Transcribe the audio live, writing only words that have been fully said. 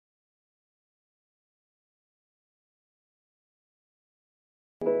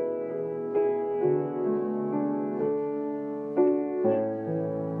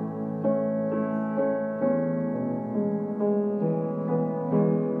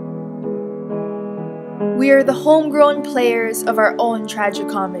We are the homegrown players of our own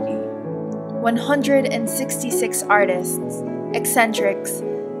tragicomedy. 166 artists, eccentrics,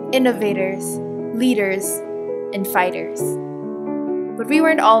 innovators, leaders, and fighters. But we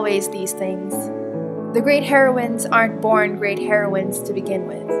weren't always these things. The great heroines aren't born great heroines to begin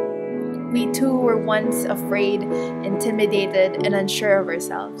with. We too were once afraid, intimidated, and unsure of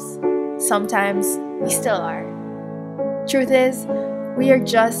ourselves. Sometimes we still are. Truth is, we are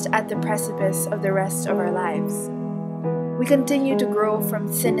just at the precipice of the rest of our lives. We continue to grow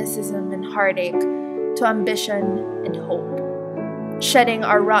from cynicism and heartache to ambition and hope, shedding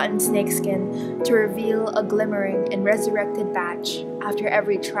our rotten snakeskin to reveal a glimmering and resurrected batch after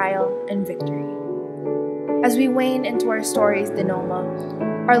every trial and victory. As we wane into our story's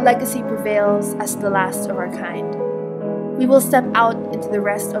denouement, our legacy prevails as the last of our kind. We will step out into the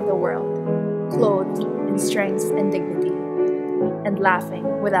rest of the world, clothed in strength and dignity, and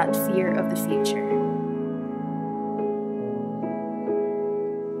laughing without fear of the future.